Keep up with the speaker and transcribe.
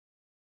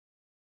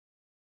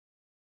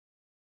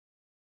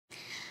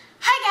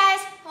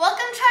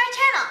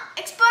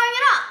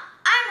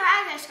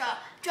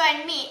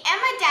Join me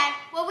and my dad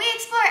while we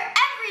explore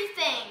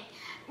everything.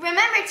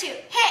 Remember to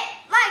hit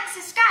like,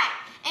 subscribe,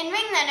 and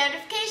ring the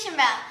notification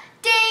bell.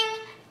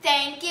 Ding!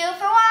 Thank you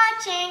for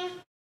watching.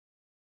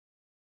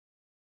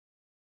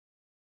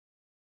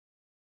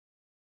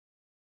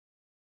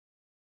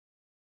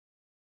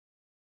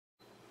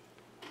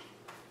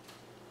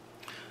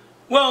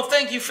 Well,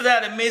 thank you for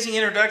that amazing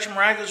introduction,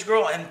 Miraculous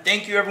Girl, and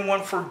thank you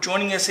everyone for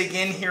joining us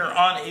again here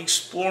on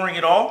Exploring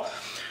It All.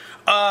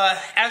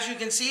 As you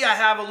can see, I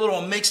have a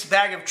little mixed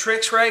bag of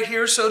tricks right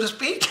here, so to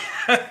speak.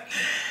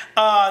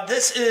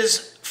 This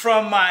is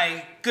from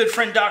my good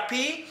friend Doc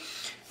P.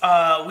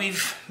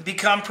 We've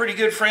become pretty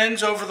good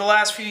friends over the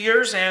last few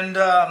years, and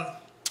I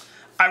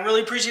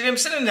really appreciate him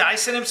sending it. I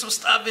sent him some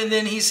stuff, and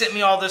then he sent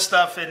me all this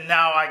stuff, and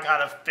now I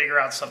gotta figure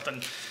out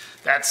something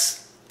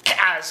that's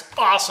as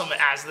awesome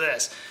as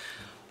this.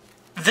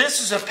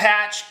 This is a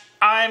patch.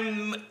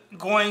 I'm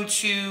going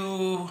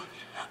to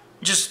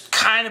just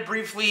kind of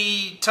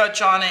briefly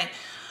touch on it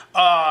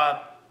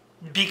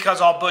because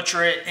I'll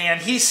butcher it.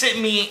 And he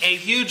sent me a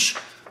huge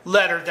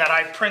letter that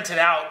I printed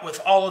out with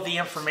all of the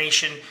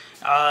information.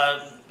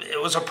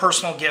 It was a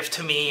personal gift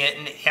to me,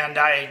 and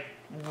I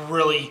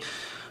really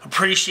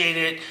appreciate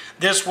it.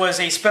 This was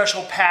a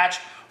special patch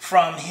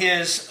from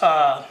his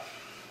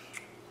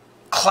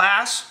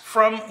class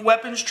from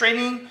weapons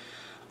training,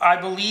 I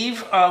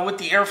believe, with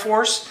the Air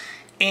Force.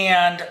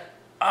 And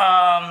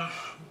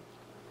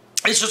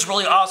it's just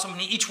really awesome.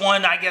 And each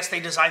one, I guess they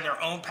designed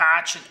their own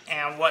patch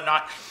and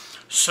whatnot.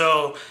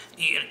 So,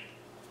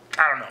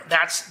 I don't know.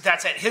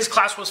 That's it. His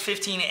class was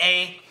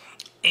 15A,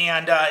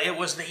 and it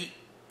was the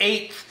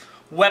 8th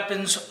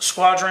Weapons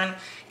Squadron.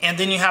 And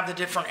then you have the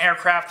different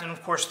aircraft, and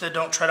of course the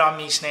Don't Tread on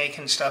Me snake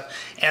and stuff.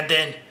 And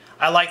then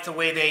I like the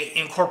way they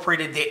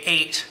incorporated the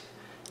 8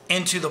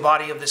 into the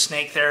body of the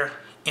snake there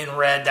in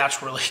red.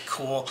 That's really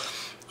cool.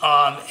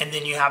 And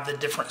then you have the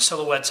different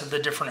silhouettes of the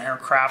different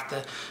aircraft,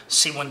 the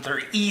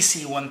C-130,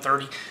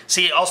 EC-130.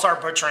 See, I'll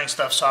start butchering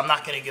stuff, so I'm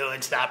not going to go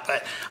into that.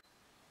 But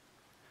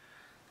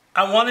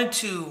I wanted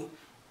to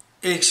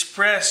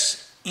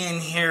express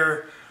in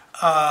here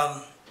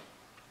that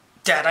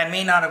I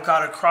may not have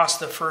got across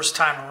the first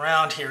time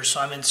around here,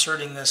 so I'm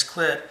inserting this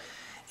clip,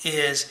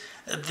 is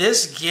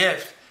this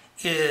gift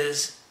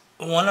is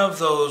one of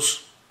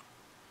those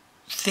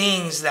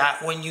things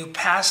that when you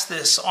pass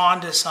this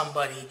on to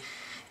somebody,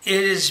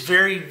 it is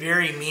very,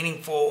 very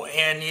meaningful.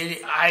 And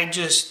I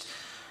just,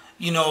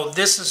 you know,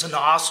 this is an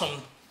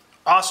awesome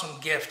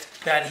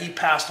gift that he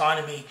passed on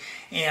to me.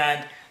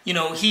 And, you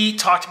know, he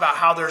talked about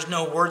how there's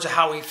no words of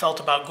how he felt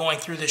about going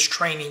through this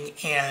training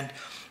and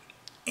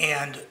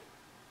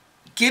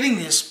getting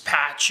this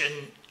patch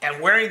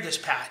and wearing this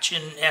patch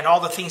and all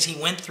the things he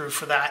went through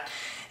for that.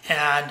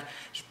 And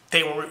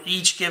they were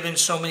each given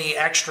so many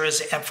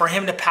extras, and for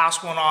him to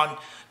pass one on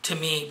to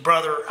me,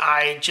 brother,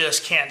 I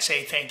just can't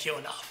say thank you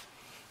enough.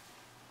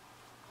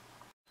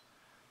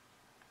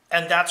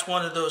 And that's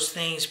one of those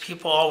things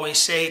people always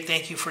say,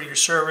 thank you for your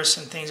service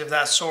and things of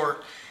that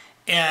sort.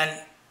 And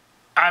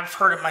I've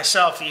heard it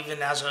myself,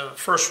 even as a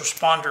first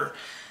responder.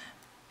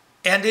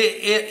 And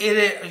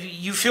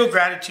you feel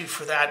gratitude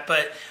for that,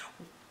 but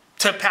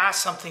to pass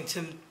something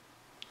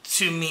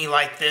to me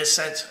like this,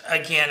 that's,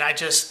 again, I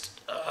just,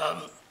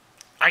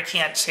 I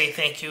can't say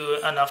thank you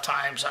enough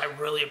times. I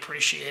really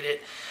appreciate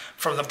it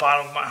from the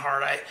bottom of my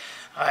heart.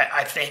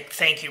 I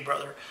thank you,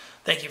 brother.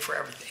 Thank you for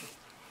everything.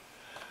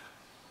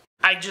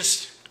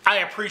 I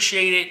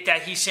appreciate it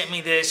that he sent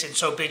me this, and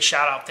so big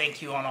shout out,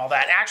 thank you on all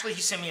that. Actually,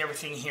 he sent me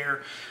everything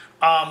here.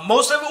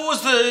 Most of it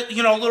was the,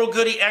 you know, little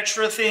goody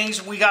extra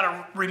things. We got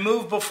a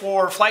remove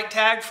before flight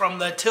tag from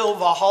the Till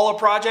Valhalla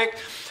project.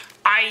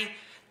 I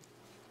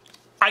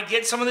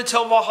get some of the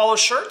Till Valhalla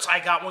shirts. I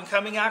got one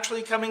coming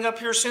up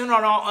here soon,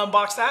 and I'll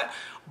unbox that.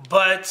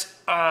 But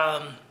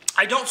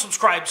I don't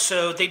subscribe,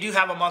 so they do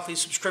have a monthly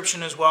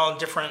subscription as well in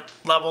different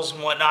levels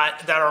and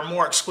whatnot that are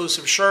more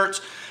exclusive shirts.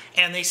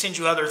 And they send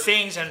you other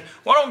things. And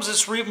one of them is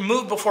this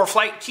remove before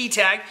flight key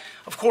tag.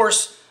 Of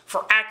course,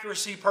 for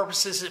accuracy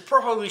purposes, it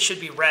probably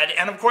should be red.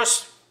 And of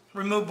course,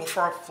 remove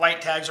before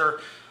flight tags are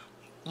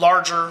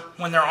larger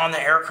when they're on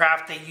the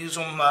aircraft. They use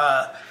them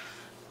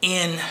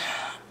in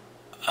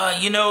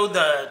you know,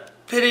 the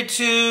pitted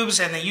tubes,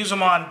 and they use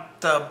them on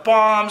the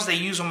bombs. They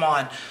use them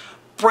on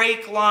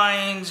brake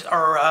lines,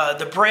 or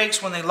the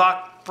brakes when they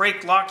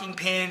brake locking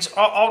pins,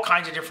 all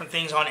kinds of different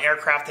things on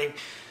aircraft. They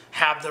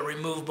have the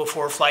remove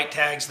before flight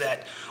tags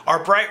that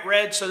are bright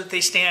red so that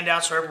they stand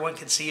out so everyone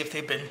can see if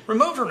they've been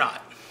removed or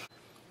not.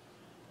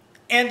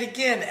 And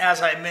again,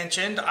 as I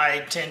mentioned, I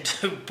tend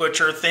to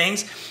butcher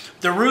things.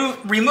 The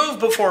remove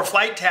before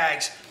flight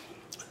tags,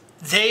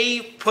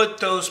 they put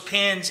those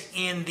pins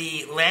in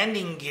the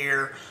landing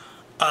gear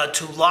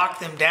to lock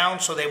them down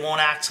so they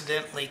won't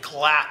accidentally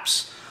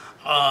collapse.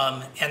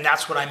 And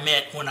that's what I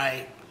meant when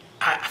I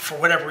for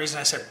whatever reason,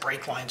 I said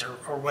brake lines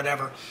or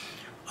whatever.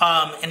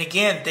 And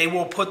again, they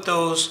will put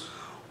those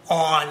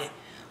on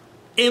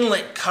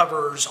inlet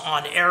covers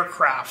on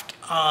aircraft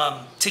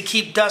to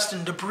keep dust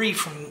and debris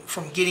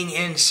from getting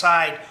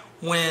inside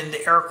when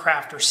the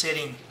aircraft are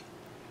sitting.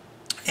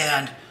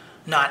 and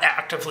not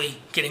actively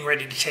getting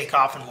ready to take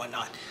off and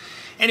whatnot.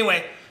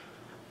 Anyway,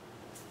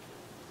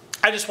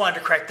 I just wanted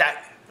to correct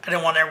that. I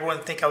didn't want everyone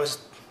to think I was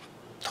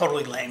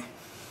totally lame.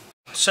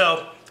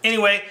 So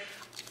anyway,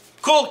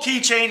 cool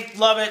keychain,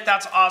 love it,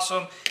 that's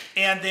awesome.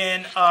 And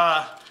then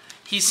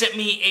he sent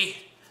me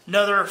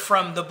another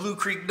from the Blue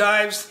Creek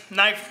Knife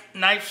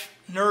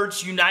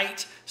Nerds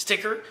Unite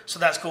sticker, so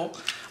that's cool.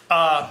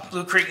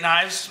 Blue Creek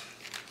Knives,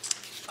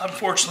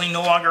 unfortunately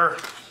no longer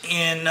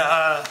in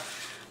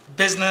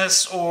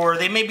business, or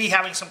they may be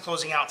having some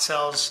closing out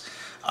sales,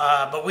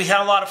 but we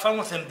had a lot of fun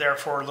with them there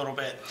for a little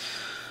bit.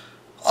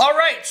 All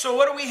right, so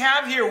what do we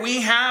have here?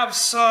 We have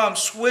some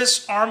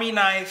Swiss Army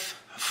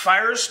knife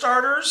fire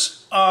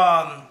starters,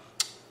 a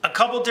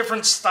couple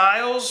different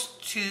styles,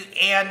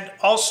 and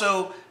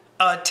also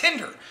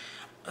tinder,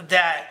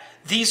 that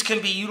these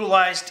can be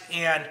utilized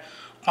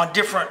on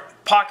different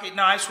pocket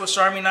knives, Swiss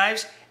Army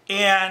knives.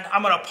 And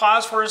I'm going to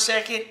pause for a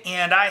second,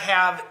 and I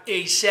have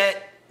a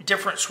set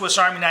different Swiss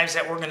Army knives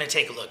that we're going to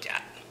take a look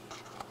at.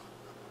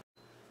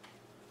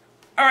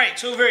 All right,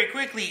 so very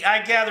quickly,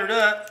 I gathered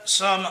up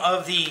some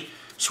of the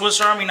Swiss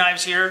Army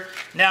knives here.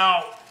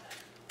 Now,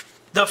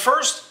 the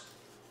first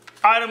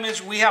item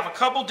is we have a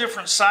couple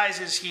different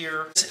sizes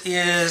here. This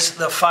is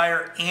the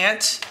Fire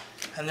Ant,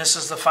 and this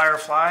is the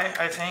Firefly,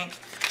 I think.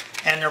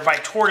 And they're by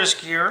Tortoise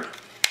Gear.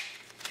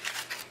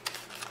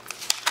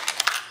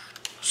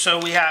 So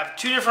we have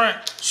two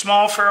different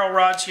small ferrule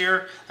rods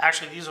here.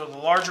 Actually, these are the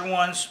larger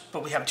ones,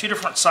 but we have two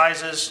different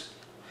sizes.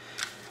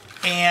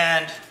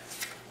 And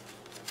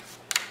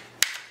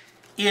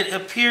it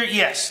appears,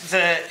 yes, the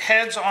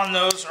heads on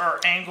those are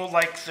angled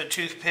like the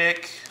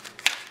toothpick.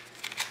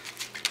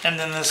 And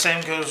then the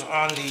same goes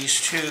on these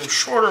two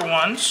shorter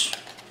ones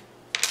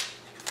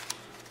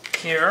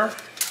here.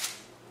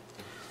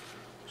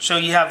 So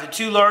you have the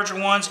two larger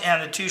ones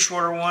and the two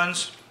shorter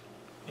ones.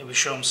 Maybe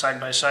show them side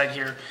by side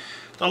here.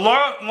 The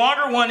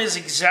longer one is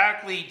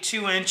exactly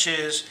 2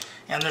 inches,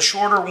 and the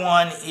shorter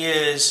one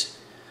is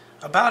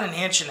about 1.5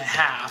 inches.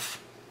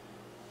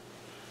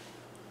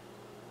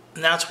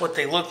 And that's what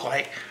they look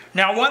like.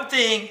 Now, one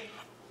thing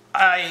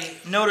I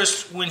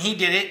noticed when he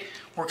did it,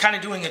 we're kind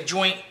of doing a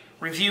joint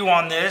review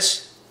on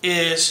this,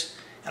 is,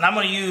 and I'm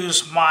going to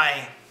use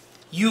my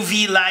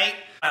UV light,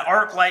 my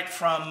arc light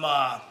from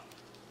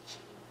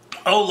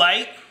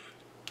Olight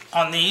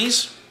on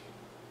these,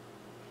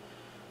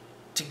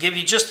 to give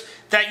you just,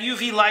 that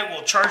UV light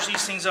will charge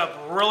these things up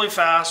really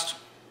fast,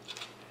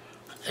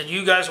 and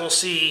you guys will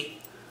see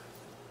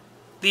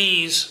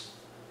these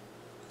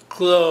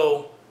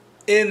glow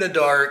in the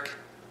dark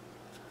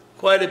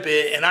quite a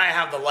bit, and I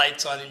have the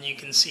lights on and you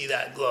can see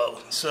that glow.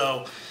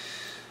 So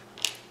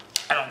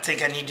I don't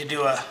think I need to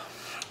do a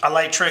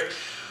light trick.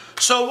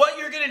 So what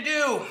you're going to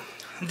do,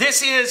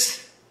 this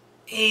is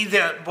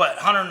either, what,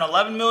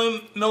 111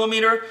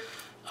 millimeter.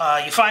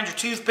 You find your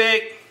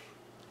toothpick,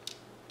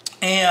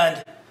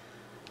 and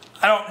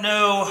I don't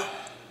know,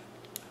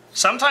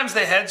 sometimes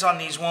the heads on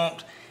these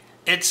won't,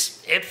 it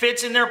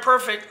fits in there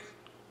perfect.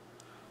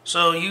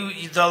 So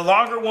the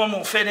longer one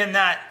will fit in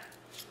that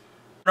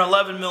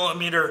 11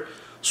 millimeter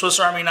Swiss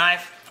Army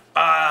knife,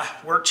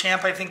 Work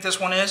Champ I think this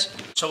one is.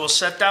 So we'll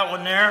set that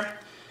one there.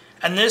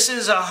 And this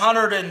is a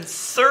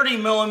 130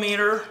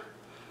 millimeter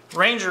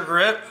Ranger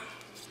grip.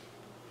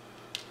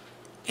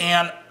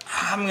 And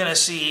I'm gonna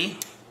see.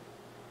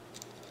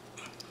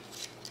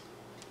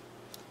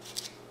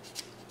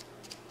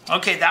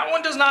 Okay, that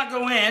one does not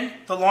go in.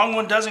 The long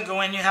one doesn't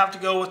go in. You have to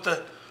go with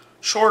the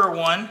shorter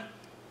one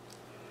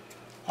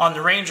on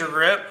the Ranger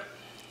grip.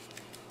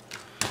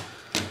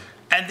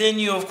 And then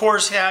you, of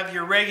course, have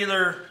your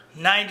regular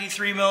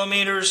 93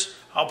 millimeters.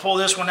 I'll pull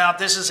this one out.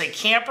 This is a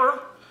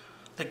camper.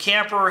 The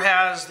camper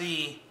has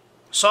the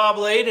saw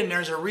blade, and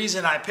there's a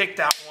reason I picked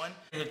that one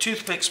in the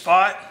toothpick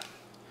spot.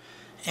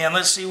 And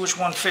let's see which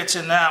one fits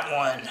in that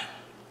one.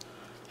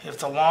 If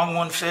the long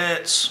one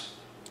fits.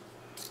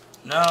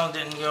 No,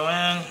 didn't go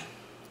in.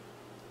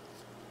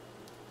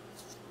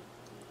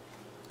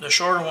 The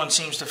shorter one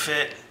seems to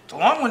fit. The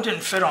long one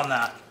didn't fit on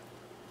that.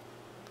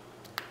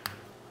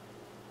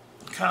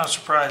 I'm kind of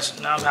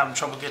surprised. Now I'm having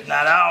trouble getting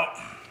that out.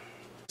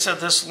 So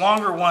this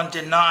longer one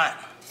did not.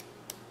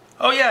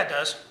 Oh yeah, it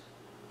does.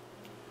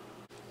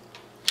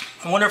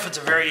 I wonder if it's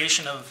a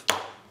variation of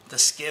the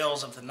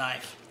scales of the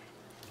knife.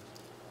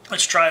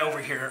 Let's try over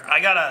here.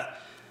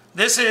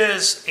 This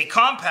is a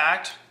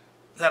compact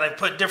that I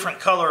put different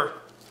color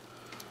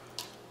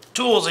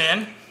tools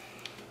in.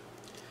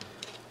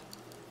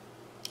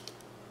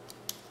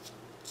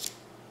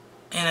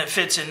 And it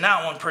fits in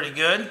that one pretty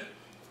good.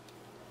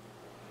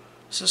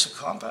 Is this a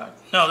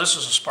compact? No, this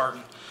is a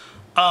Spartan.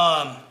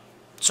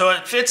 So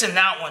it fits in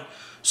that one.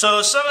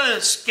 So some of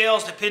the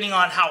scales, depending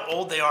on how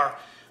old they are,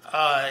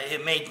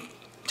 it may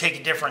take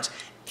a difference.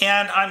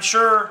 And I'm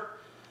sure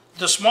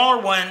the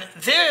smaller one,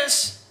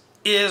 this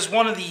is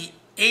one of the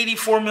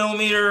 84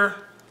 millimeter.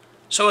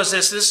 So is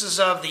this. This is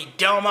of the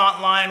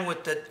Delmont line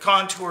with the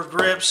contour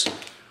grips.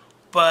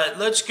 But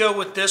let's go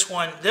with this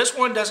one. This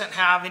one doesn't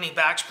have any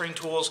backspring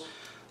tools.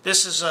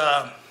 This is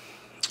a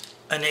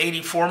an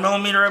 84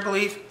 millimeter, I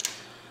believe.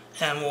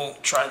 And we'll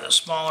try the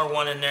smaller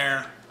one in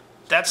there.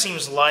 That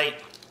seems light.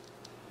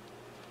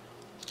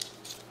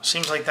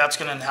 Seems like that's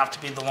going to have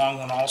to be the long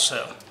one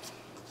also.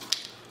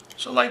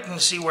 So I'd like to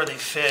see where they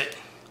fit.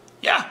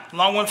 Yeah,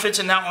 long one fits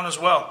in that one as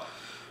well.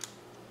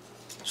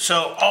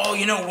 So, oh,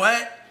 you know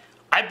what?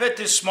 I bet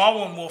this small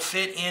one will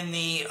fit in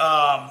the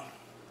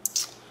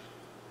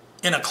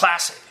in a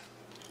classic.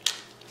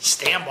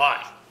 Stand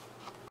by.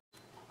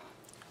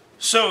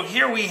 So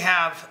here we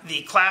have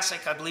the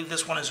classic. I believe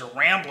this one is a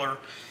Rambler.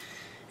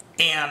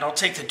 And I'll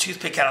take the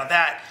toothpick out of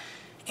that.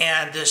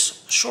 And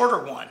this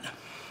shorter one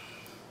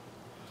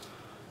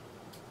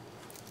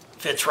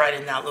fits right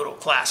in that little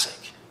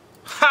classic.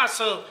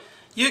 So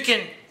you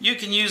can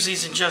use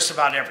these in just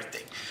about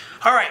everything.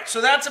 All right,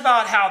 so that's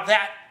about how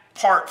that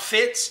part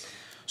fits.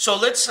 So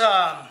let's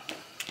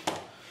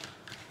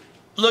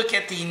look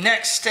at the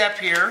next step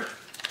here,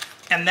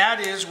 and that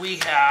is we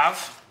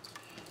have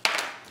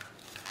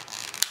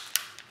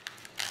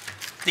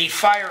the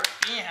Fire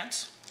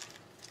Ant.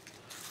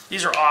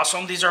 These are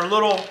awesome. These are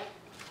little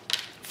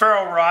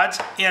ferrule rods,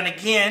 and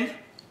again,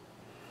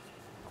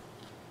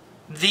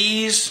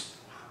 these,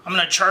 I'm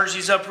going to charge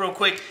these up real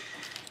quick.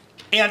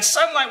 And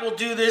sunlight will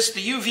do this.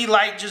 The UV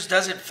light just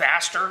does it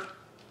faster.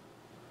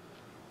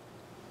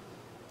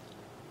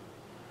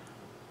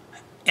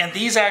 And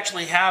these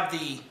actually have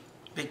the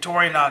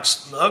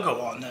Victorinox logo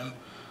on them.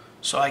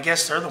 So I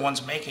guess they're the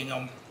ones making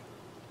them.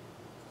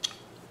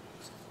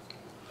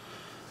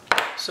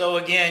 So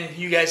again,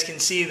 you guys can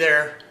see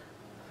there,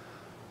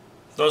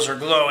 those are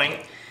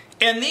glowing.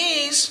 And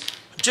these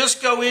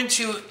just go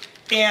into,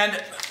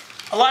 and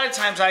a lot of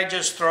times I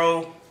just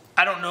throw,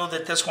 I don't know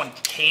that this one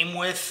came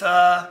with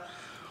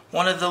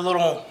one of the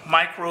little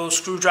micro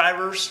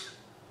screwdrivers,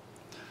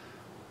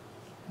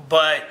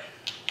 but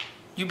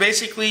you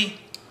basically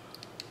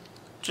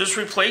just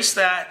replace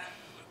that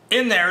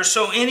in there.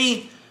 So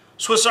any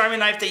Swiss Army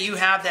knife that you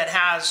have that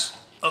has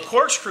a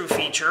corkscrew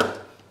feature,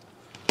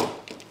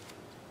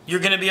 you're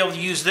going to be able to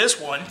use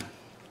this one.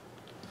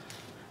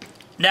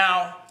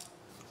 Now,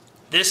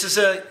 this is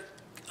a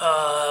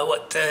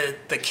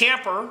the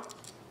camper,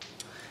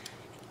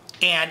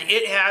 and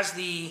it has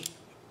the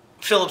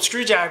Phillips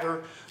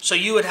screwdriver, so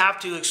you would have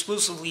to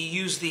exclusively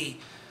use the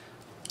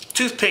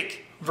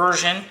toothpick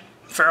version,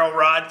 ferrule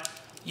rod.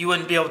 You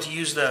wouldn't be able to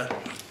use the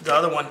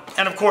other one.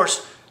 And of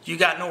course, you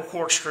got no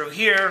corkscrew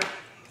here.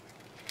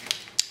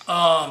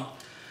 And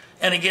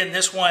again,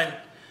 this one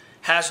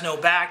has no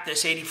back.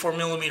 This 84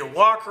 millimeter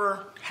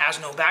Walker has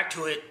no back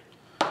to it.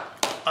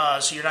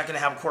 So you're not going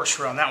to have a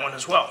corkscrew on that one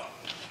as well.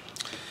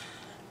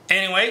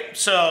 Anyway,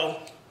 so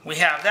we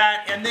have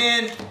that. And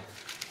then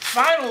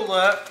final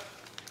look,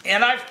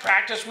 and I've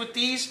practiced with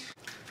these.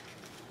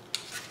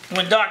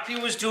 When Doc P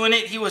was doing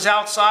it, he was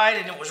outside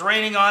and it was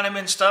raining on him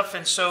and stuff,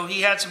 and so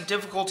he had some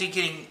difficulty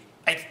getting,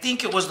 I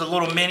think it was the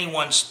little mini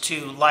ones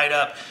to light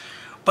up.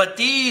 But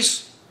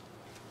these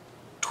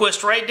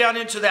twist right down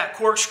into that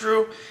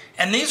corkscrew,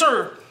 and these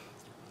are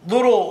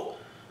little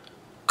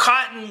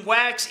cotton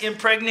wax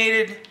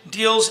impregnated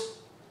deals,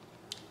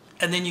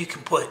 and then you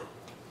can put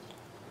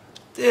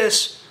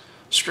this,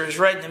 screws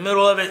right in the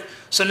middle of it.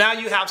 So now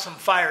you have some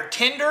fire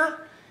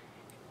tinder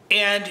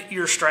and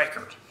your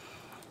striker.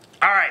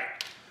 All right.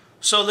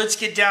 So let's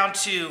get down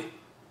to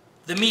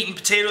the meat and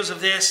potatoes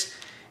of this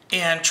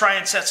and try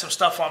and set some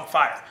stuff on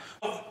fire.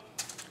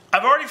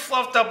 I've already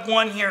fluffed up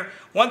one here.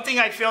 One thing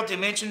I failed to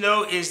mention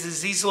though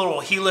is these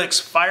little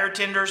Helix fire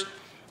tenders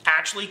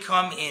actually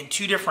come in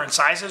two different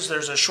sizes.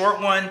 There's a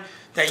short one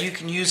that you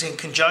can use in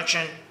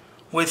conjunction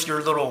with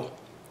your little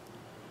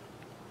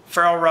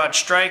ferrule rod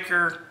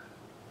striker,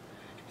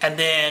 and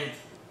then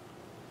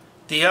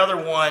the other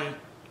one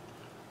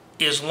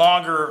is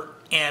longer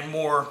and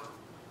more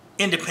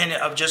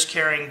independent of just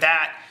carrying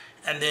that,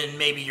 and then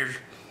maybe your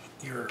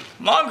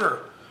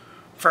longer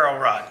ferrule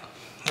rod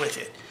with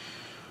it.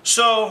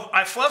 So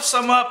I fluffed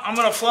some up. I'm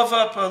going to fluff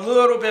up a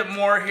little bit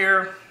more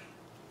here.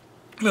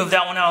 Move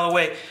that one out of the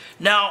way.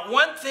 Now,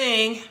 one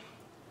thing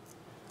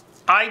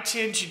I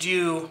tend to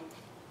do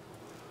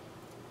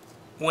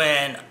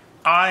when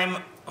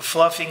I'm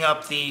fluffing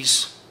up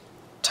these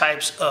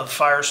types of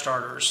fire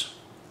starters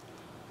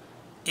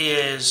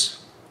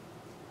is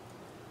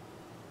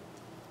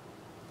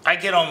I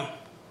get them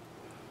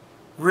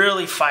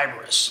really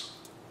fibrous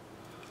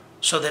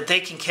so that they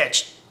can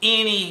catch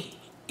any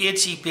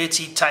itsy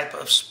bitsy type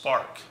of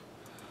spark.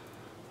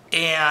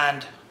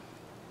 And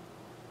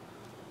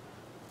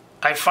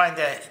I find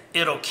that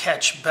it'll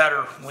catch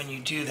better when you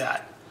do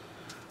that.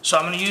 So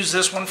I'm going to use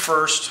this one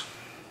first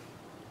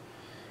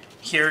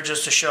here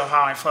just to show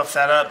how I fluff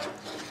that up.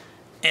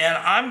 And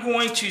I'm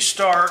going to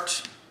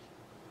start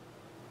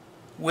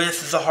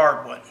with the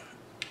hard one,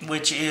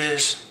 which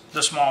is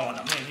the small one.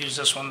 I'm going to use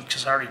this one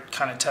because I already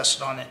kind of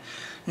tested on it.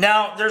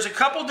 Now, there's a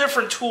couple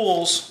different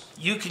tools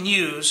you can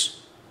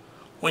use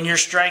when you're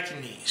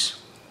striking these.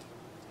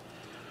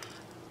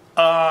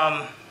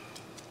 Although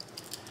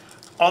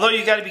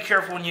you got to be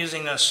careful when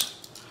using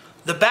this.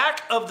 The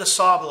back of the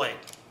saw blade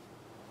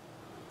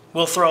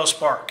will throw a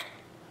spark.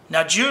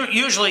 Now,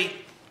 usually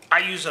I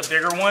use a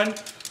bigger one,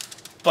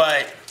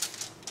 but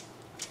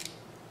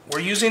we're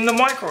using the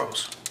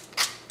micros.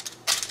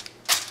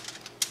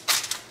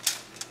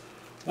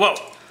 Whoa.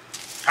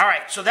 All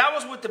right, so that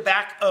was with the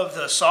back of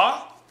the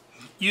saw,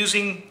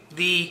 using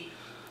the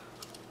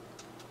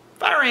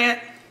fire ant.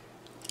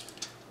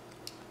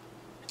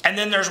 And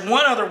then there's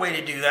one other way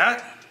to do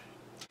that.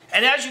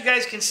 And as you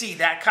guys can see,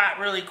 that caught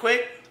really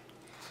quick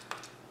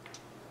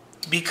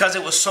because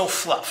it was so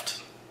fluffed.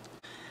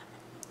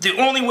 The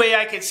only way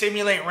I could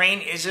simulate rain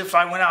is if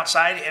I went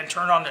outside and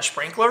turned on the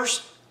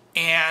sprinklers,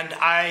 and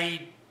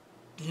I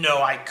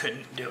know I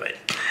couldn't do it.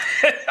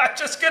 I'm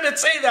just gonna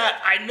say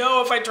that. I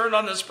know if I turned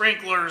on the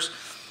sprinklers,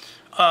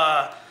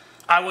 I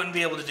wouldn't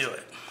be able to do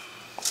it.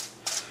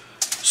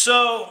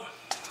 So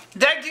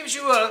that gives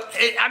you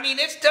I mean,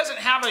 it doesn't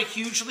have a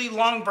hugely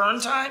long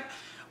burn time,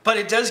 but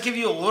it does give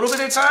you a little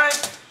bit of time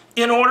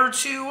in order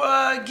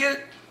to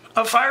get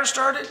a fire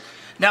started.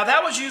 Now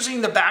that was using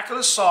the back of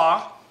the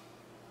saw.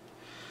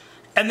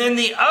 And then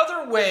the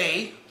other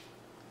way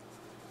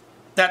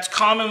that's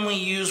commonly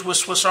used with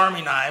Swiss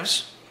Army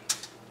knives,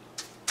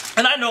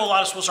 and I know a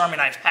lot of Swiss Army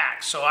knife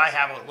hacks, so I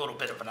have a little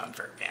bit of an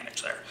unfair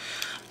advantage there,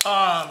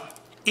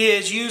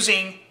 is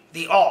using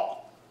the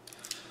awl.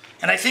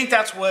 And I think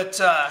that's what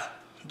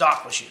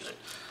Doc was using.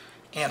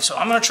 And so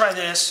I'm going to try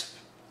this.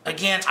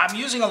 Again, I'm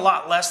using a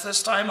lot less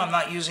this time. I'm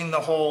not using the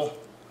whole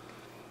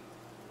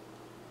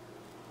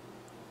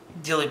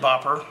dilly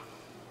bopper.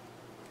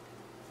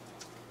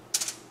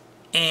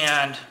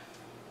 And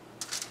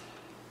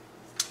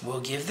we'll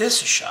give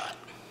this a shot.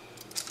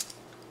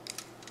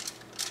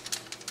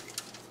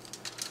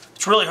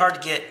 It's really hard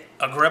to get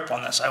a grip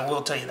on this, I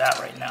will tell you that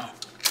right now.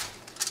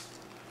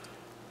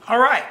 All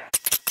right.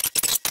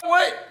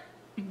 What?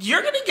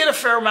 You're going to get a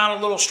fair amount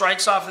of little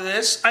strikes off of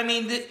this. I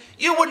mean,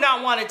 you would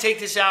not want to take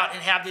this out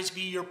and have this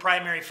be your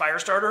primary fire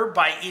starter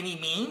by any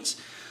means.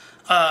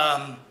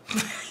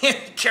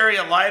 Carry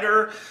a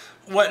lighter,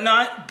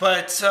 whatnot,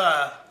 but,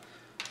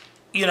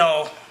 you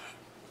know,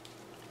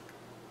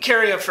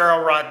 carry a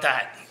ferro rod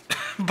that.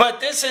 But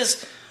this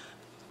is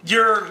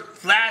your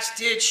last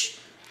ditch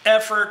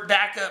effort,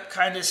 backup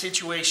kind of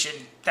situation.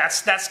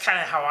 That's kind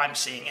of how I'm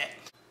seeing it.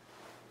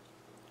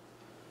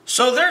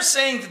 So they're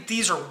saying that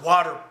these are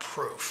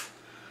waterproof.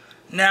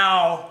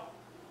 Now,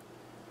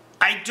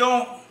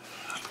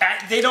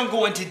 they don't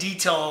go into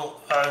detail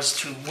as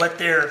to what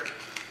their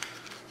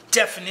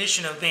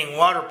definition of being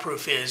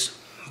waterproof is,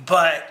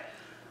 but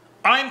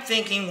I'm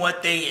thinking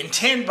what they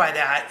intend by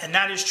that, and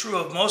that is true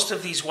of most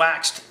of these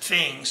waxed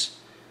things,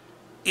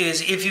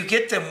 is if you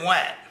get them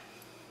wet.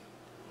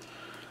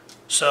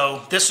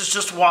 So this is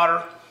just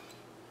water.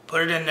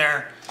 Put it in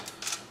there.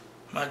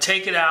 I'm going to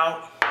take it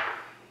out.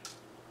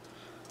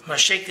 I'm going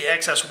to shake the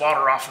excess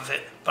water off of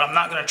it, but I'm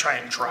not going to try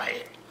and dry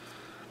it.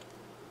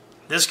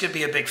 This could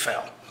be a big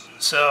fail.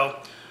 So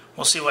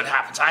we'll see what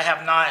happens. I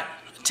have not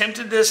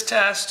attempted this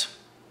test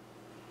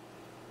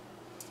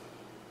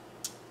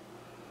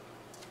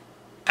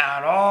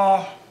at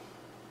all.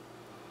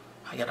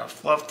 I gotta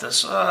fluff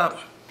this up.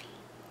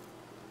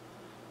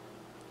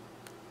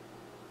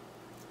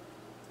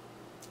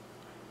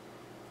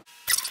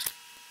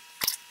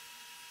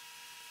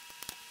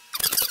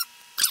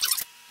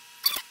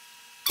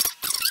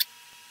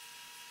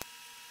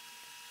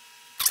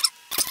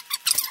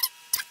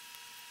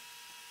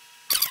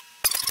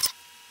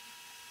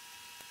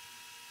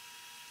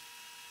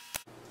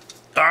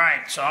 All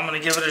right, so I'm gonna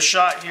give it a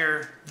shot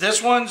here.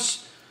 This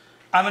one's,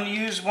 I'm going to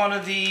use one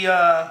of the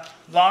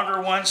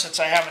longer ones since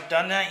I haven't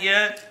done that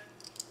yet.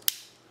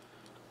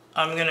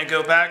 I'm going to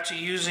go back to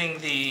using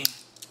the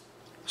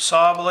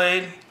saw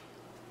blade.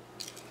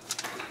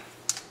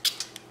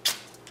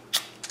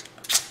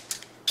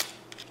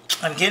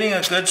 I'm getting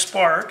a good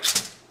spark.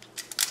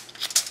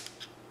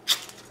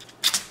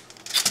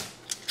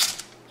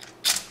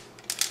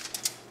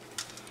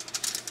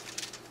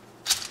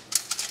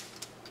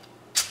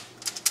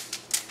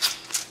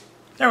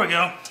 There we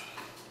go.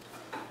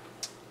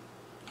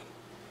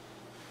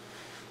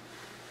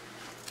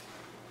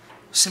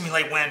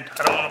 Simulate wind.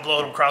 I don't want to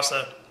blow it across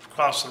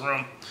the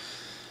room.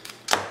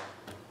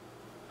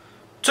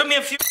 Took me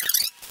a few.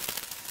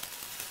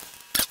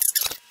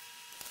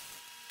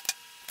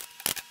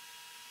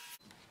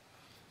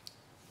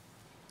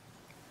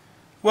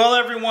 Well,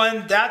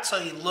 everyone, that's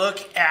a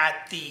look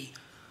at the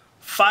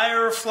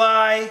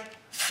Firefly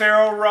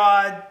ferro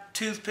rod,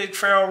 toothpick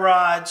ferro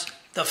rods,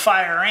 the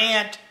Fire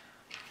Ant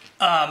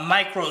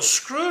micro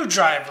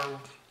screwdriver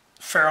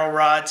ferro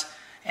rods,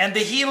 and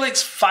the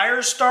Helix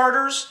fire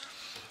starters.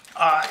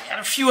 And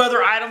a few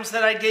other items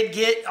that I did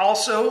get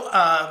also.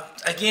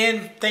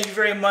 Again, thank you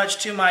very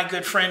much to my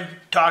good friend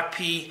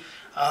DocP.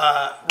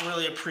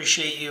 Really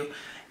appreciate you.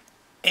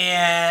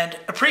 And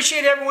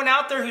appreciate everyone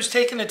out there who's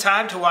taken the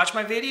time to watch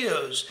my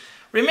videos.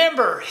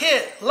 Remember,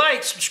 hit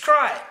like,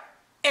 subscribe,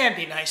 and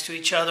be nice to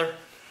each other.